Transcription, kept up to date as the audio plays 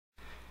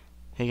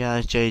Hey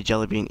guys, Jay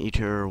Jellybean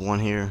Eater 1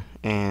 here,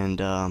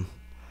 and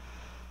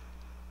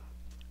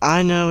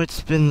I know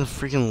it's been the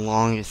freaking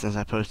longest since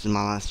I posted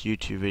my last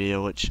YouTube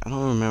video, which I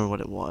don't remember what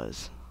it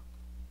was.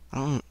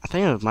 I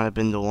think it might have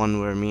been the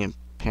one where me and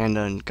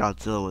Panda and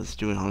Godzilla was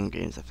doing Hunger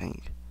Games, I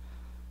think.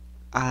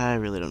 I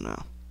really don't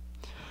know.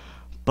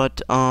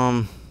 But,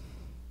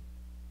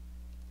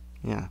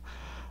 yeah.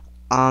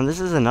 This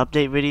is an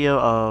update video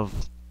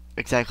of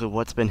exactly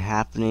what's been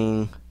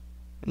happening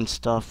and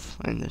stuff,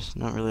 and there's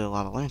not really a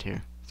lot of land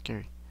here. It's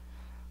scary.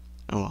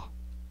 Oh well.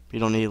 You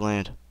don't need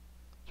land.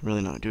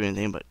 Really not doing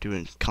anything but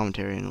doing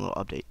commentary and a little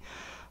update.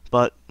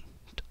 But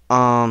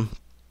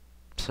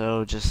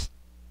so just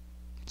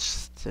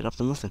sit up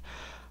and listen.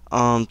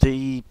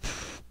 The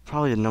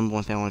probably the number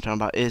one thing I want to talk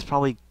about is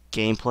probably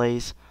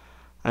gameplays.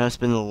 I know it's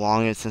been the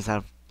longest since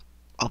I've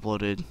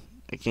uploaded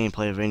a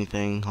gameplay of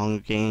anything.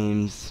 Hunger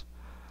Games.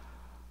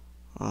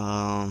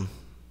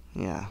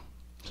 Yeah,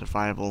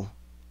 survival.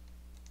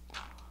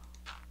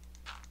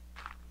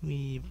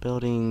 We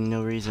building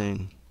no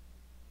reason.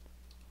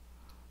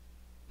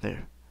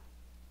 There.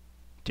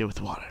 Deal with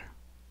water.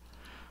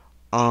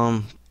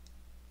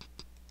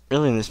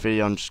 Really in this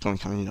video I'm just going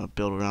to kind of,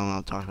 build around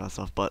and talk about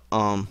stuff, but,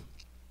 well,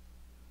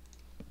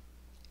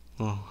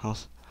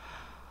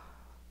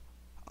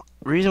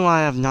 reason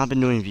why I've not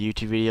been doing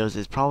YouTube videos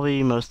is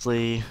probably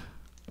mostly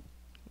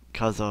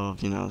because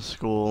of,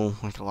 school,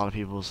 like a lot of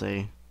people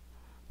say,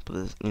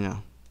 but,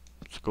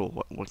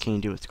 school, what can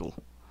you do at school?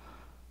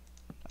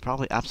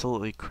 Probably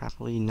absolutely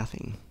crappily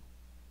nothing,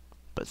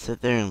 but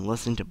sit there and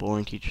listen to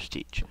boring teachers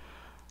teach.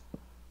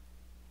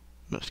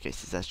 Most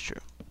cases that's true.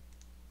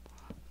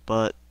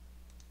 But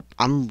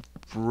I'm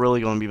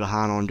really going to be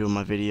behind on doing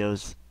my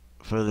videos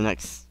for the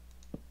next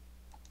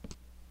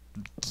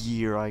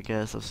year, I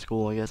guess, of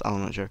school, I guess. I'm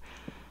not sure.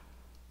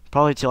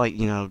 Probably till, like,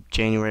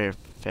 January or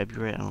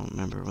February. I don't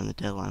remember when the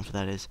deadline for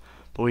that is.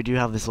 But we do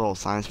have this little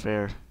science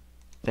fair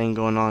thing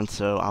going on,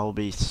 so I will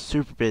be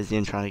super busy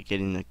and trying to get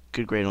in a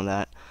good grade on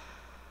that.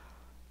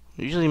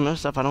 Usually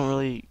most stuff I don't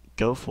really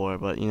go for,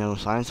 but,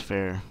 science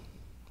fair,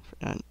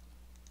 yeah.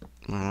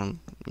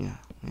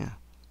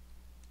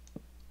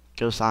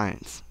 Go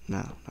science. No,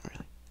 not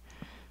really.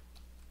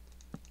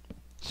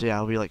 So yeah,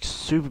 I'll be like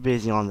super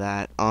busy on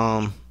that.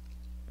 I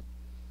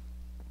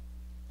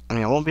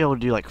mean, I won't be able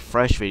to do like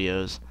fresh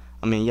videos.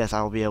 I mean, yes,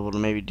 I will be able to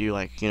maybe do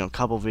like, a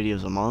couple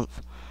videos a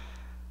month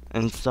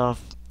and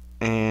stuff,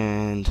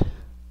 and it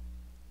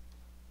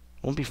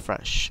won't be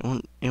fresh.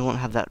 It won't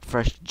have that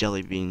fresh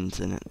jelly beans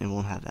in it. It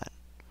won't have that.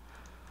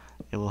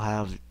 It will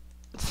have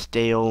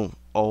stale,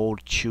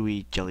 old,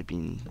 chewy jelly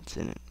beans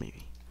in it,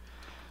 maybe.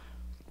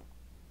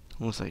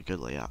 Looks like a good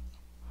layout.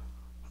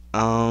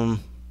 What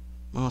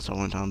else I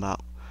want to talk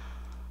about?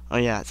 Oh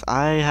yes,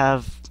 I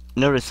have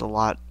noticed a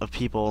lot of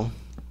people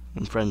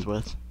I'm friends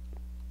with,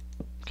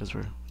 because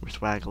we're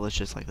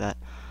swagalicious like that,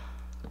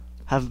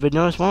 have been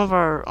noticed one of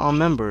our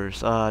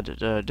members,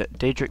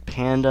 Daedric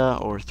Panda,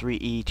 or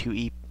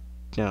 3E2P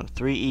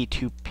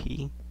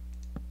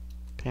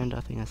Panda,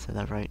 I think I said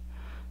that right.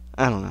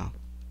 I don't know.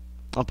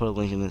 I'll put a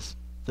link in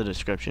the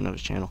description of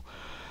his channel.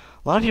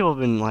 A lot of people have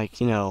been like,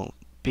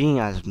 being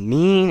as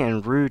mean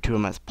and rude to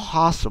him as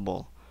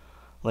possible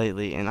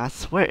lately, and I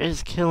swear it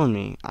is killing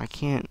me. I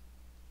can't.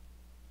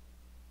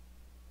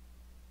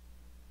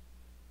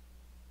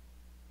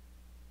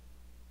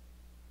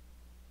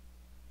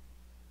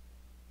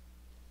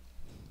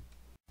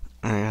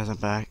 Alright guys, I'm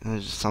back.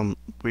 There's just some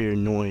weird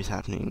noise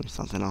happening or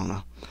something, I don't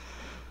know.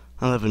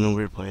 I live in a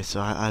weird place,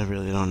 so I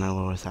really don't know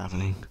what was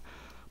happening.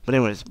 But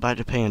anyways, back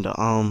to Panda.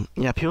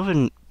 Yeah, people have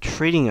been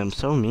treating him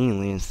so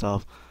meanly and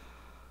stuff.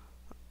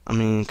 I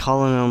mean,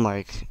 calling him,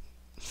 like,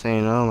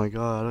 saying, oh my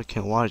god, I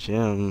can't watch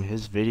him.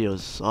 His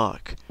videos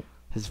suck.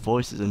 His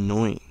voice is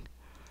annoying.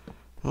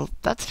 Well,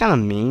 that's kind of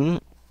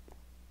mean.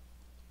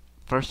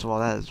 First of all,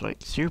 that is, like,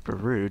 super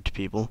rude to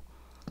people.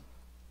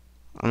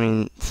 I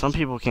mean, some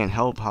people can't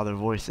help how their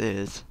voice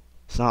is.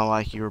 It's not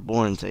like you were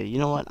born and say, you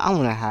know what, I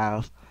want to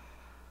have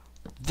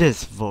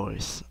this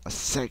voice, a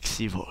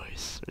sexy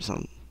voice, or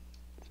something.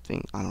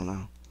 I don't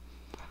know.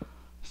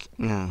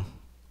 Yeah.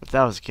 If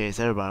that was the case,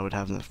 everybody would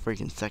have a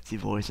freaking sexy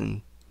voice,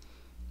 and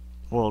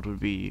the world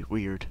would be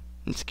weird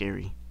and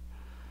scary.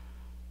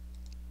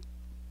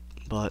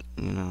 But,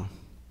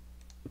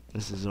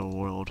 this is a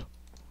world.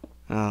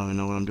 I don't even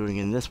know what I'm doing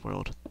in this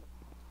world.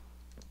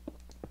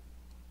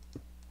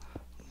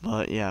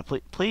 But, yeah,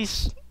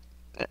 please,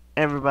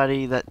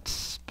 everybody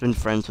that's been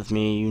friends with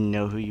me, you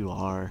know who you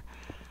are.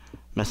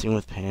 Messing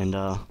with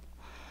Panda.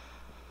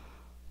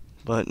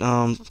 But,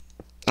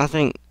 I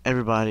think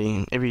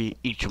everybody,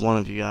 each one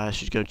of you guys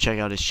should go check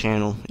out his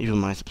channel. Even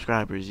my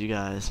subscribers, you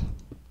guys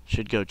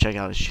should go check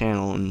out his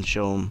channel and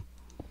show him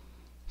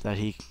that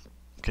he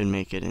could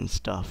make it and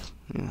stuff,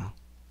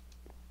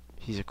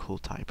 He's a cool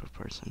type of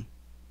person.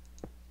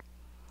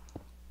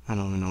 I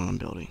don't even know what I'm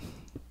building.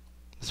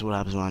 This is what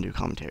happens when I do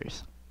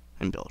commentaries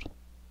and build.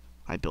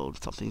 I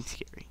build something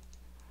scary.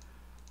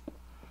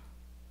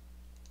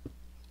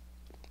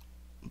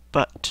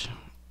 But,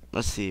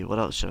 let's see, what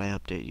else should I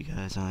update you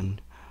guys on?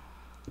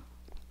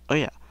 Oh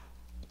yeah,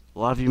 a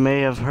lot of you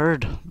may have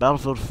heard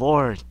Battlefield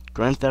 4,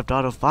 Grand Theft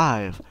Auto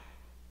 5,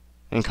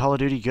 and Call of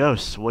Duty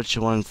Ghosts. Which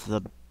one's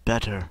the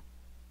better?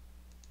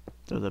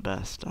 They're the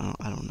best. I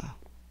don't know.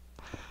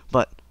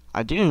 But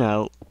I do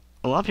know,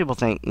 a lot of people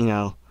think, you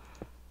know,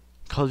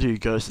 Call of Duty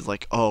Ghosts is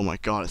like, oh my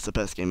god, it's the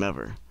best game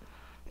ever.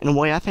 In a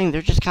way, I think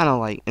they're just kind of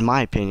like, in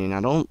my opinion,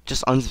 I don't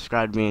just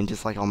unsubscribe to me and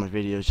dislike all my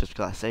videos just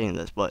because I'm saying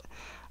this, but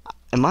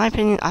in my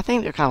opinion, I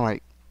think they're kind of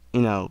like,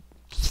 you know,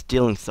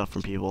 stealing stuff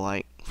from people.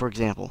 Like, for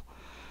example,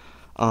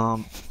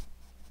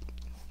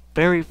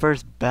 very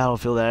first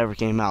Battlefield that ever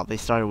came out, they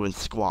started with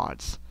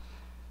squads.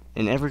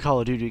 In every Call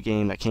of Duty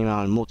game that came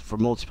out for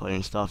multiplayer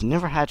and stuff,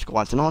 never had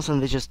squads, and all of a sudden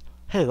they just,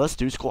 hey, let's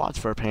do squads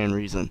for apparent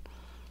reason.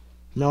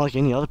 Not like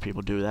any other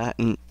people do that,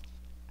 and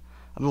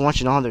I've been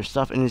watching all their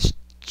stuff, and it's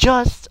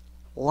just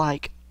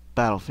like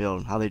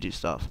Battlefield, how they do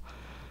stuff.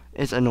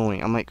 It's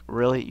annoying. I'm like,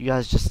 really? You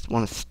guys just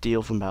want to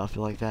steal from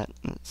Battlefield like that?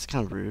 It's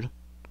kind of rude.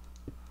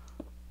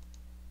 I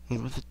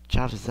mean, what the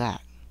job is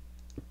that?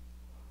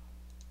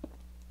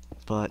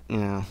 But, you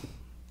know,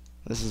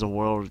 this is a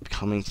world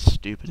becoming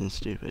stupid and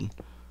stupid.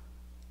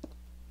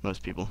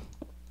 Most people.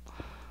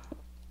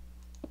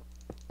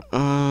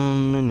 I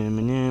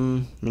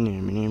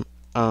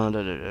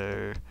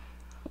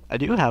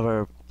do have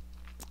a,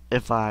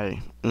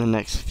 in the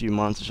next few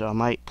months or so, I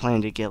might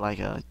plan to get like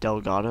a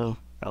Elgato,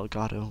 I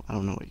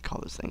don't know what you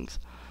call those things.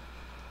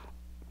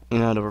 You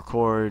know, to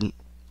record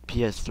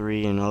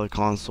PS3 and other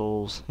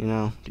consoles, you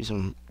know,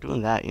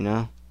 doing that, you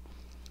know.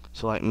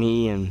 So like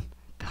me and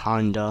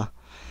Honda,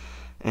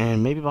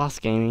 and maybe Boss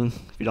Gaming.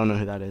 If you don't know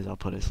who that is, I'll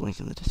put his link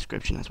in the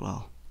description as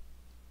well.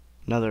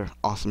 Another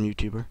awesome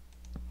YouTuber.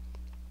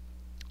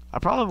 I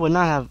probably would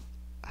not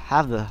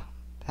have the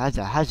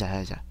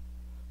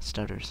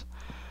stutters.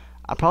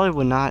 I probably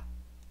would not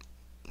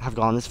have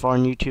gone this far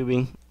in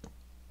YouTubing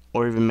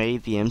or even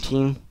made the M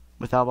Team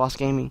without Boss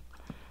Gaming.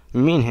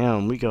 Me and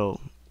him, we go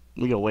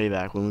way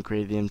back when we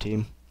created the M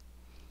Team.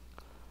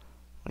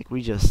 Like,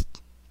 we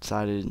just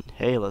decided,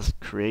 hey, let's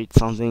create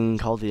something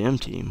called the M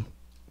Team.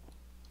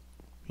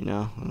 You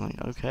know, I'm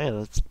like, okay,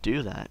 let's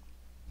do that.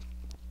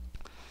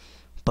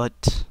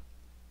 But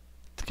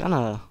it's kind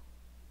of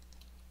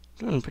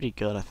doing pretty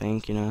good, I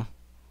think, you know.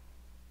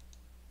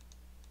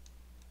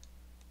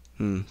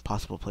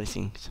 Possible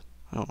placings.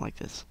 I don't like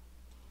this.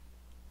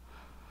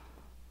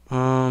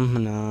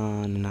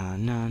 Nah.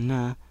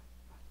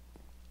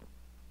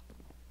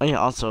 Oh yeah,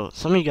 also,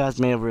 some of you guys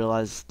may have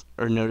realized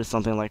or noticed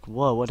something like,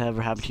 whoa,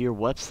 whatever happened to your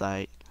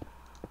website?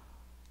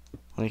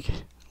 Like,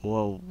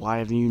 whoa, why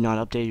have you not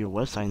updated your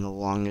website in the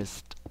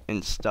longest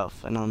and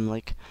stuff? And I'm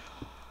like,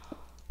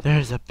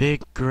 there's a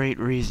big, great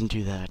reason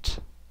to that.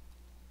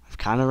 I've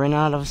kind of ran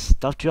out of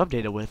stuff to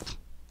update it with.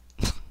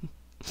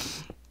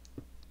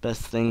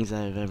 Best things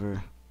I've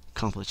ever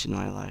accomplished in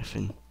my life,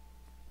 and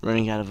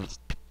running out of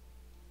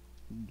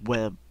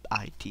web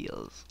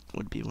ideas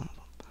would be one of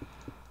them.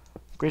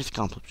 Greatest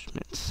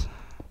accomplishments.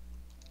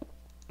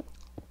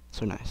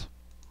 So nice.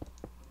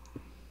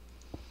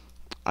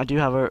 I do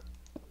have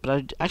but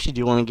I actually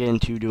do want to get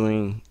into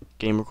doing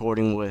game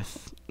recording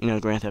with, you know,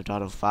 Grand Theft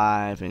Auto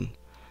 5 and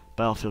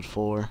Battlefield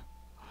 4.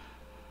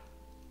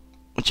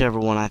 Whichever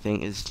one I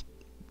think is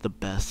the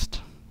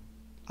best,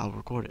 I'll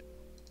record it.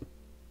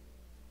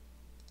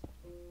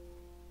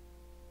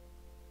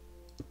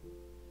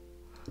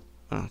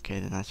 Okay,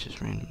 then that's just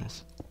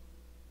randomness.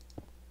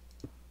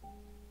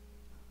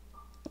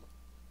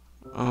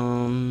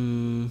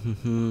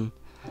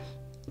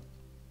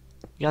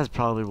 You guys are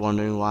probably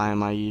wondering why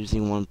am I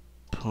using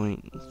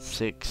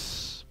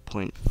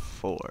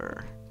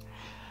 1.6.4.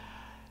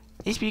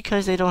 It's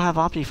because they don't have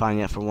Optifine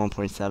yet for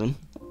 1.7.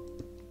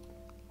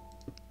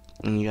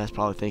 And you guys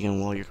probably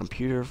thinking, well, your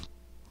computer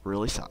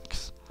really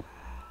sucks.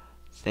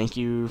 Thank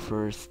you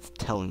for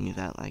telling me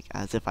that, like,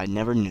 as if I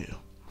never knew.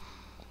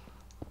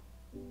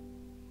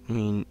 I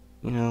mean,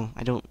 you know,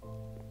 I don't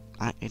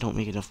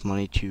make enough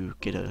money to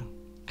get a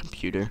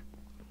computer.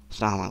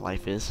 It's not how my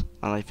life is.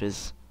 My life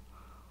is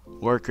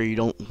work or you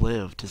don't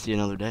live to see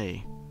another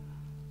day.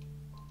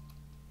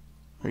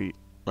 Or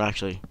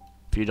actually,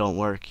 if you don't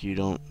work, you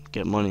don't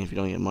get money. If you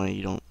don't get money,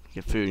 you don't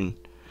get food. And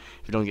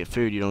if you don't get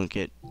food, you don't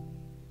get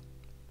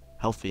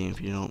healthy. And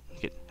if you don't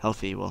get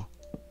healthy, well,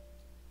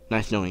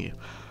 nice knowing you.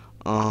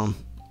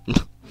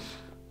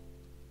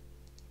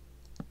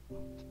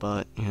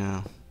 But, you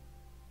know,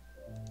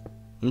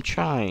 I'm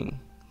trying.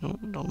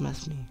 Don't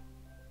mess me.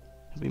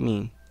 That'd be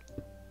mean.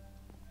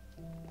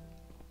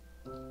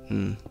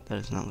 That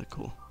does not look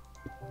cool.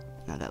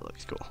 Now that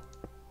looks cool.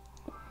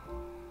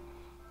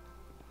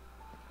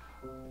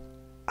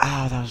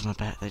 Ah, that was my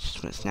bad. That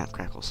just went snap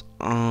crackles.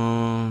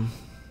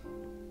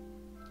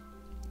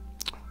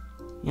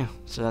 Yeah,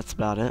 so that's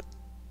about it.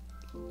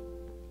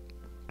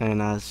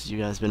 And as you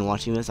guys have been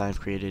watching this, I've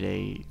created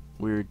a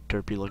weird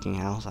derpy looking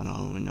house. I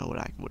don't even know what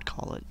I would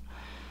call it.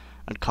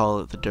 I'd call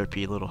it the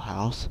derpy little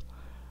house.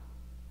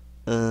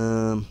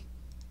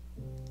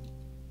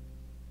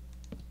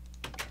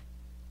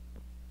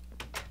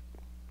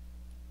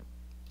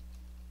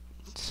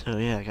 So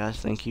yeah, guys,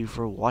 thank you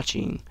for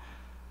watching.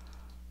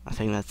 I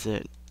think that's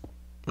it.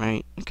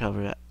 right?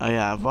 Cover that. Oh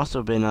yeah, I've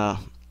also been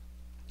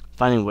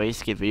finding ways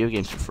to get video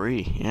games for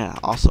free. Yeah,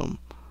 awesome.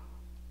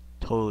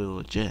 Totally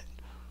legit.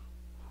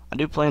 I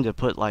do plan to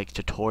put like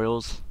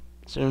tutorials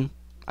soon.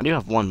 I do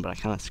have one, but I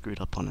kind of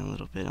screwed up on it a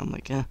little bit. I'm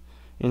like, you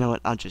know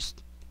what? I'll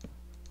just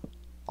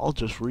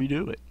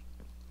redo it.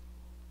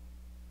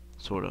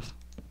 Sort of.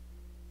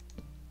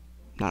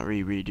 Not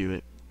redo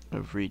it, or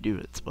redo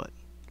it, but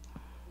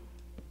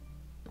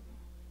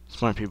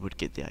smart people would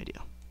get the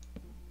idea.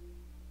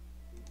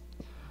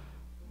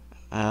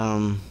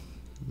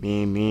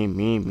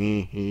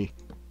 Me.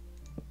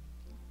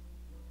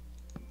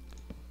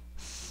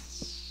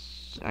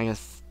 I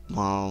guess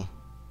while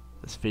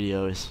this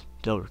video is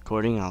still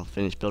recording, I'll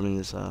finish building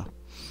this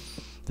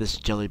this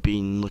jelly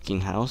bean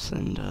looking house,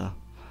 and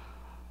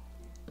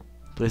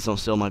please don't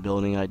steal my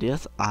building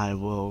ideas. I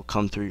will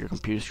come through your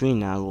computer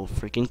screen and I will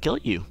freaking kill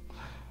you,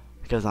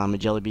 because I'm a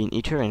jelly bean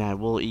eater and I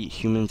will eat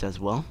humans as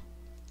well.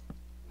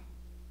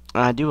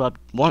 And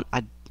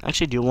I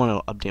actually do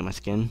want to update my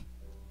skin.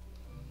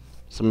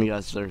 Some of you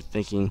guys are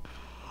thinking,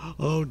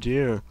 oh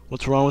dear,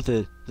 what's wrong with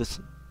it?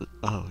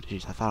 Oh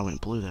jeez, I thought I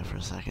went blue there for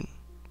a second.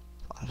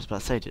 I was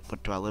about to say,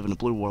 what, do I live in a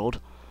blue world?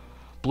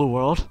 Blue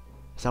world?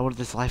 Is that what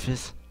this life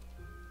is?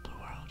 Blue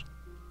world.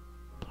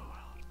 Blue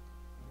world.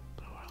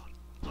 Blue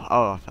world.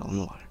 Oh, I fell in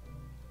the water.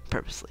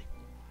 Purposely.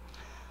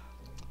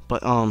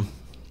 But,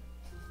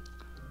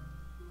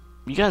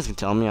 you guys can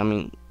tell me, I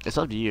mean, it's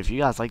up to you. If you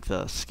guys like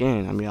the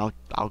skin, I mean,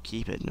 I'll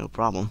keep it, no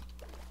problem.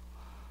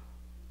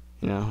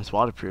 You know, it's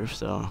waterproof,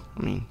 so, I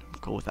mean, I'm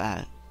cool with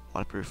that.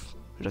 Waterproof.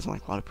 Who doesn't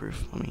like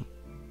waterproof? I mean,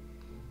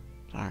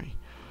 sorry.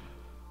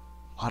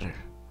 Water.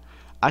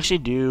 I actually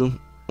do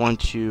want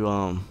to,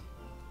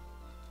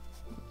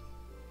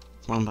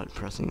 what am I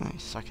pressing? I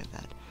suck at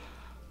that.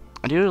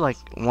 I do, like,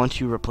 want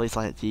to replace,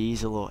 like,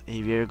 these little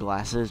aviator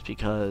glasses,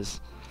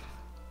 because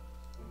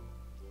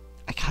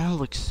I kind of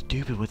look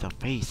stupid with a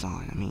face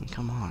on. I mean,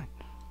 come on.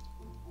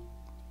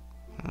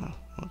 Oh,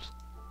 whoops.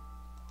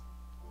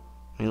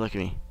 I mean, look at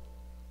me.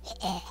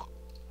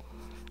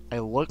 I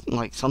look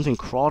like something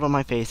crawled on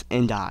my face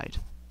and died.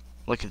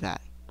 Look at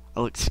that.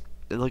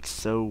 It looks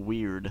so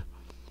weird.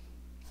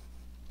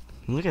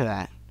 Look at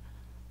that.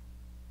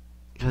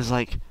 Because,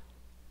 like,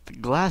 the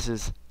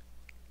glasses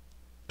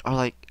are,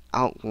 like,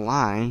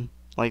 outlined.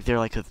 Like, they're,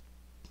 like, a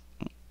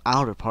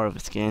outer part of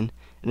the skin.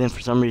 And then, for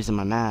some reason,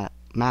 my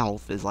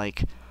mouth is,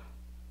 like,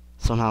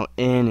 somehow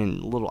in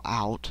and a little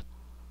out.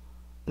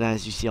 And then,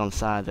 as you see on the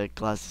side, the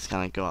glasses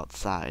kind of go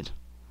outside.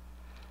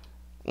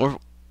 Or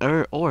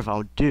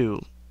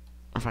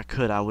if I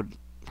could, I would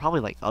probably,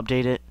 like,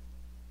 update it.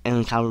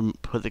 And kind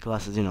of put the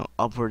glasses, you know,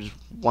 upwards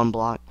one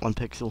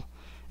pixel.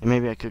 And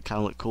maybe I could kind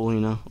of look cool, you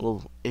know, a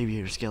little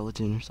aviator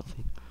skeleton or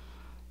something.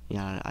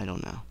 Yeah, I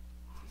don't know.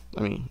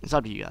 I mean, it's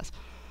up to you guys.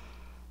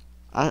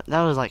 That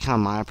was like kind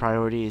of my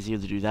priority, is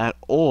either do that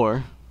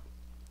or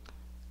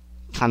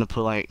kind of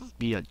put like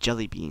be a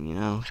jelly bean, you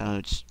know, kind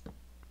of just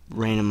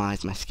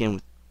randomize my skin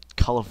with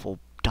colorful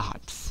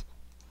dots.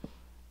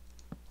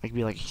 I could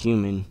be like a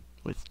human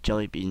with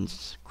jelly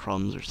beans,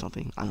 crumbs or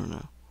something. I don't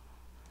know.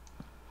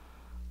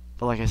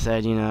 But like I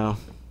said, you know,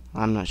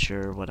 I'm not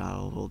sure what I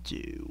will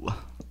do.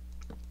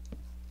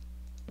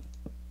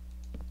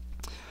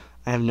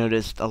 I have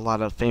noticed a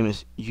lot of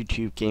famous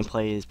YouTube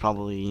gameplay is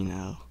probably, you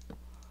know,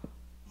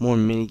 more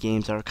mini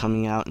games that are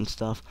coming out and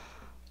stuff.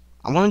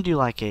 I want to do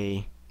like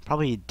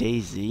probably a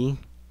DayZ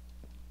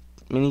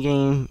mini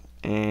game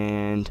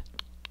and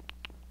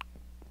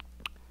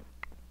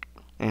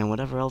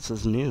whatever else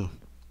is new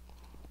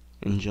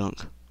and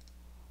junk.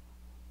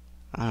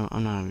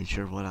 I'm not even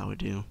sure what I would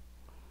do.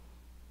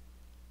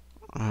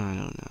 I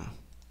don't know.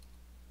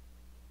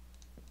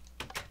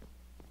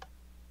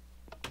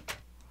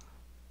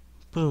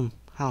 Boom.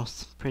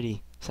 House.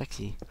 Pretty.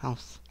 Sexy.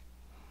 House.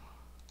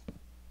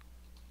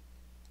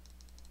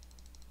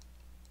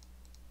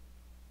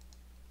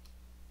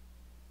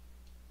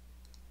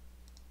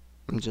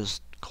 I'm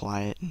just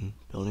quiet and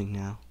building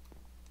now.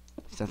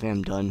 I think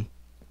I'm done.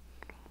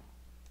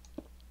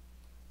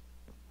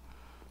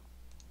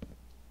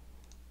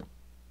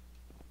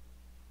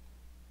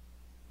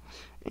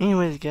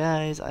 Anyways,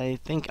 guys, I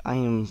think I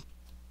am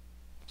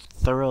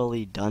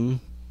thoroughly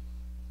done.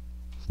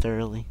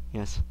 Thoroughly?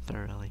 Yes,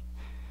 thoroughly.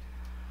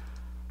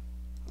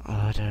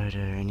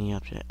 Any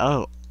update?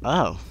 Oh,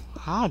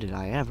 how did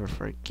I ever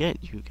forget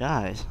you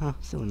guys? Huh,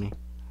 silly me.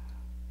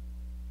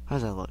 How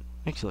does that look?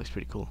 Actually looks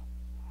pretty cool.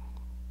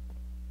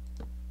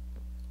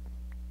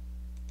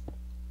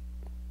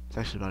 It's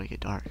actually about to get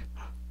dark.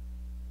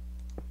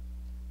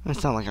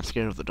 It's not like I'm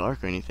scared of the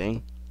dark or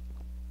anything.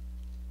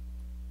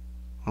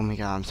 Oh my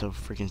god, I'm so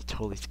freaking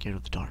totally scared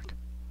of the dark.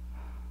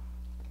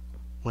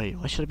 Wait,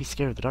 why should I be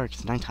scared of the dark?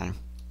 It's nighttime.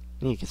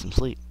 I need to get some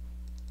sleep.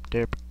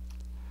 Derp.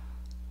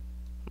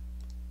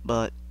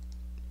 But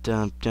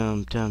dum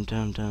dum dum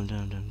dum dum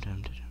dum dum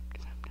dum dum.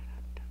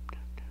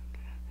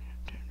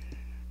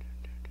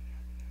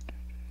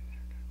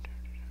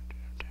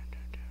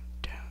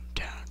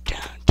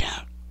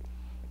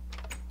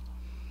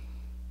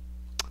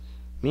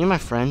 Me and my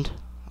friend,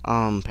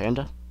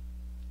 Panda,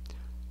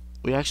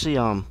 we actually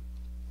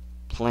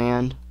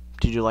planned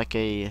to do like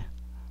a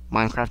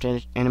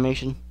Minecraft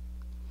animation.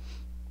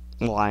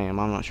 Well, I am.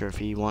 I'm not sure if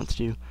he wants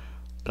to,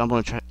 but I'm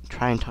gonna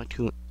try and talk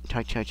to I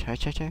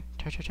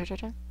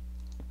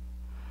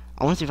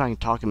want to see if I can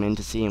talk him in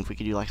to see if we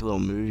could do like a little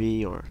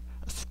movie or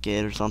a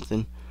skit or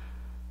something.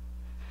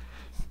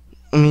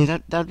 I mean,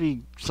 that'd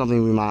be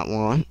something we might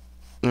want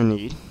or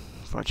need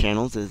for our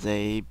channels, is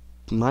a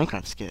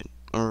Minecraft skit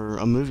or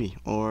a movie.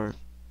 Or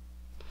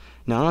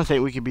now I don't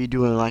think we could be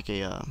doing like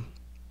a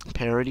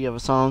parody of a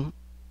song.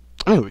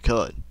 I mean, we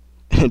could.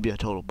 It'd be a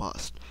total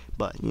bust,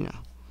 but you know.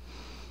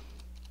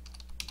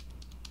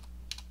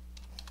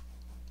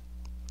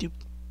 Doop.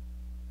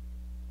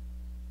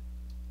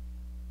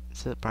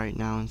 Is it bright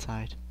now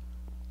inside?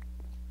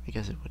 I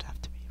guess it would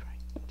have to be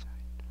bright inside.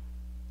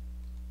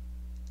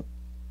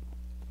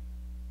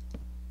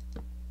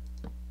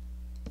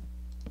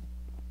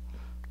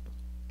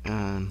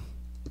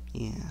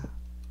 Yeah.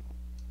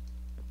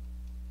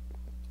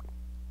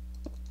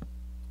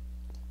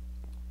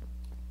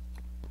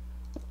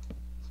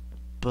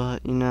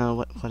 But you know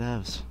what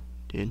else,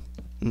 dude?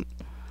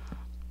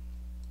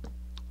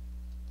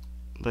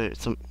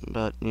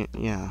 But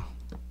yeah.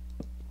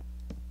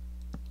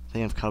 I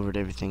think I've covered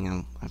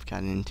everything I've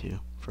gotten into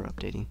for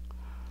updating.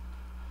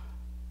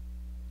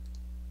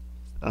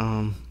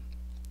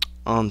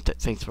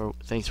 Thanks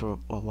for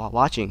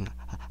watching.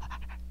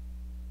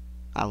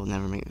 I will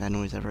never make that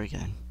noise ever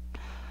again.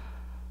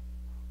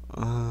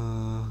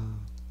 I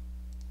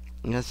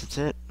guess that's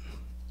it.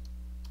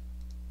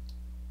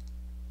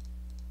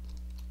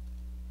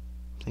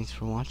 Thanks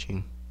for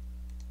watching.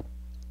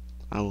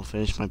 I will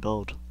finish my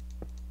build.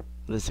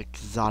 This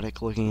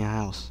exotic looking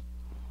house.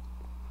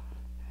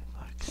 It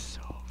looks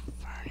so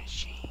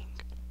furnishing.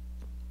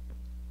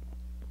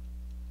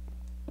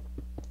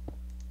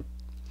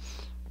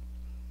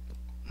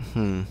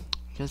 I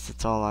guess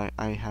that's all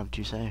I have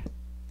to say.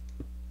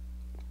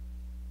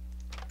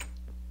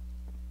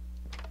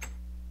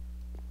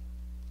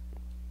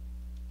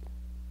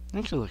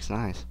 Actually looks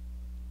nice.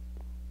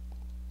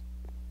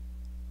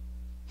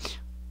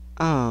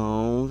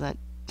 Oh, that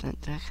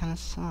kind of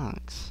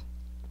sucks.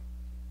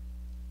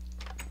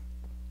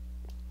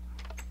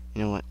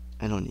 You know what?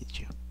 I don't need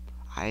you.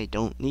 I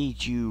don't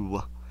need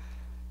you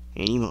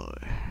anymore.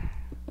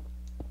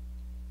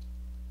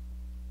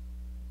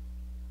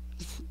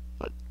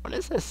 What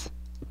is this?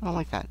 I don't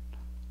like that.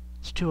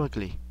 It's too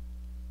ugly.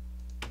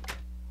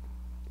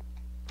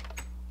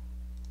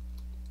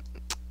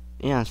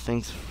 Yeah,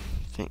 thanks.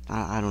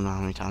 I don't know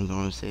how many times I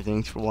want to say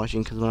thanks for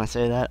watching, because when I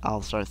say that,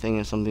 I'll start thinking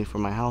of something for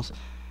my house.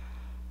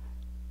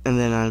 And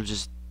then I'll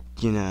just,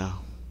 you know.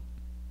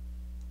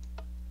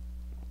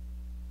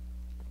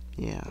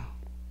 Yeah.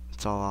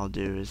 That's all I'll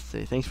do is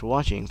say thanks for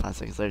watching. 5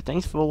 seconds later,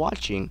 thanks for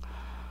watching.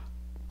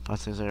 5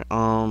 seconds later,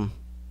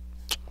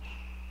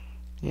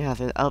 yeah,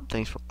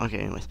 thanks for, okay,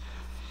 anyways.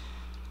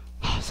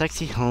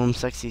 Sexy home,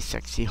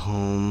 sexy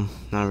home.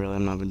 Not really,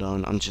 I'm not even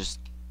done. I'm just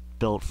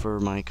built for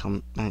my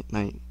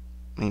update.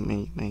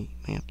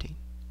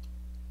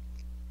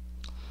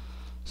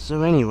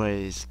 So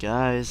anyways,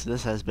 guys,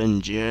 this has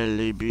been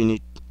Jellybean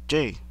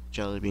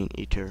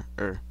Eater,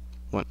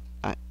 what,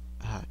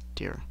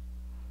 dear.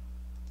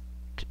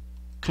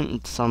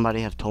 Couldn't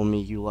somebody have told me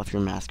you left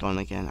your mask on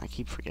again? I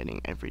keep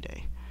forgetting every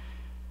day.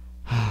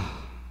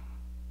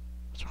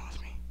 What's wrong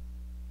with me?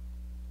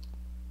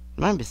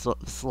 There might be this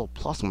little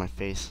plus on my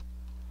face.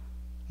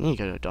 I need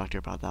to go to a doctor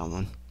about that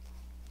one.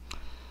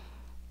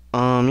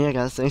 Yeah,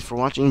 guys, thanks for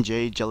watching.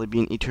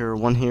 Jellybean Eater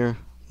 1 here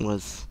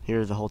was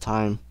here the whole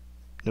time.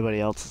 Nobody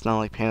else. It's not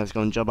like Panda's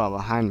going to jump out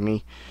behind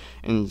me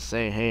and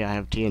say, hey, I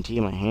have TNT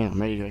in my hand.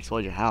 I'm ready to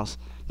explode your house.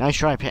 Nice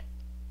try,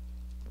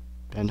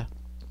 Panda.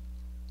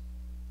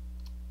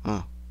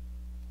 Oh.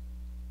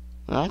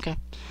 Okay.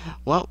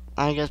 Well,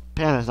 I guess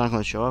Panda's not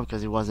going to show up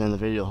because he wasn't in the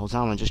video the whole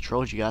time. I just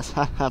trolled you guys.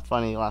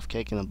 Funny laugh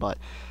kick in the butt.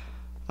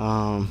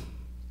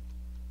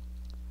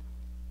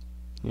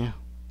 Yeah.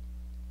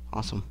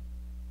 Awesome.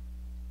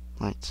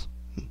 Lights.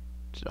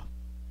 Stuff.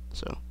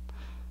 So,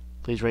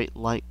 please rate,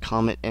 like,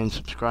 comment, and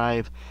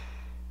subscribe.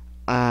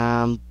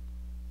 In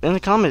the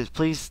comments,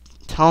 please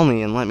tell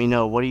me and let me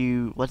know what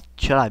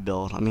should I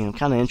build. I mean, I'm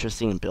kind of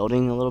interested in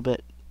building a little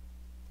bit.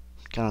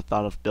 Kind of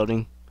thought of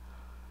building.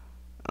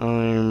 I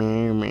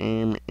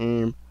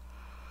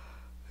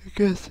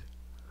guess.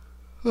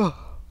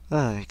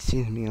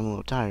 Excuse me, I'm a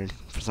little tired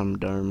for some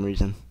darn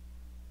reason.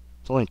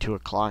 It's only 2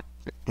 o'clock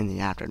in the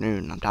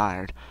afternoon. I'm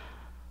tired.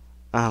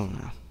 I don't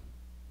know.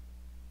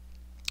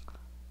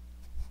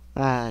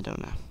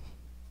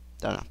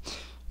 Don't know.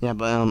 Yeah,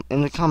 but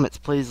in the comments,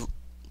 please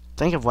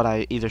think of what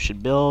I either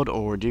should build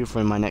or do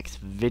for my next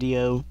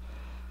video.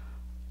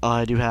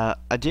 I did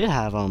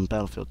have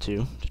Battlefield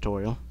 2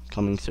 tutorial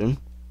coming soon.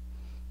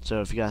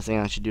 So if you guys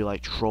think I should do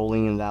like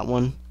trolling in that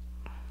one,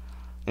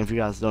 and if you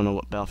guys don't know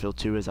what Battlefield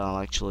 2 is, I'll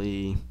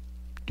actually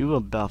do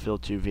a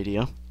Battlefield 2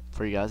 video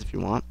for you guys if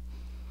you want.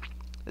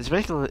 It's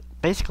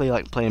basically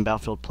like playing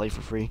Battlefield Play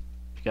for free.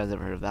 If you guys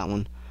ever heard of that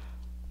one,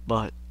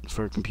 but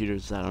for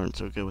computers that aren't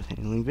so good with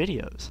handling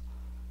videos.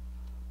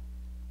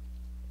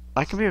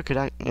 My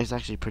computer is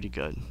actually pretty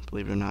good,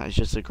 believe it or not. It's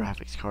just the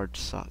graphics card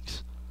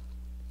sucks.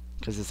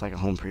 Because it's like a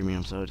home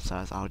premium, so it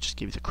decides I'll just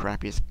give you the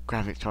crappiest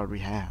graphics card we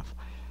have.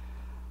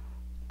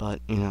 But,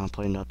 you know, I'm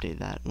planning to update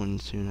that one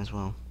soon as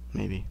well.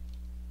 Maybe.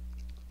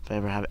 If I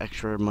ever have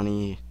extra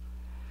money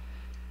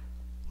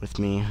with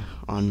me,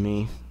 on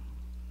me,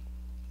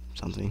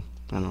 something.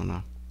 I don't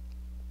know.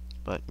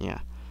 But,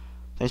 yeah.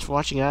 Thanks for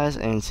watching, guys,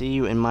 and see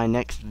you in my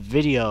next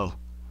video.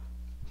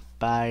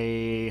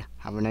 Bye.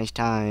 Have a nice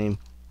time.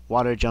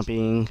 Water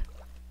jumping.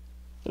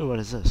 Ooh, what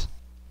is this?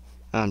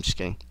 Oh, I'm just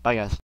kidding. Bye,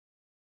 guys.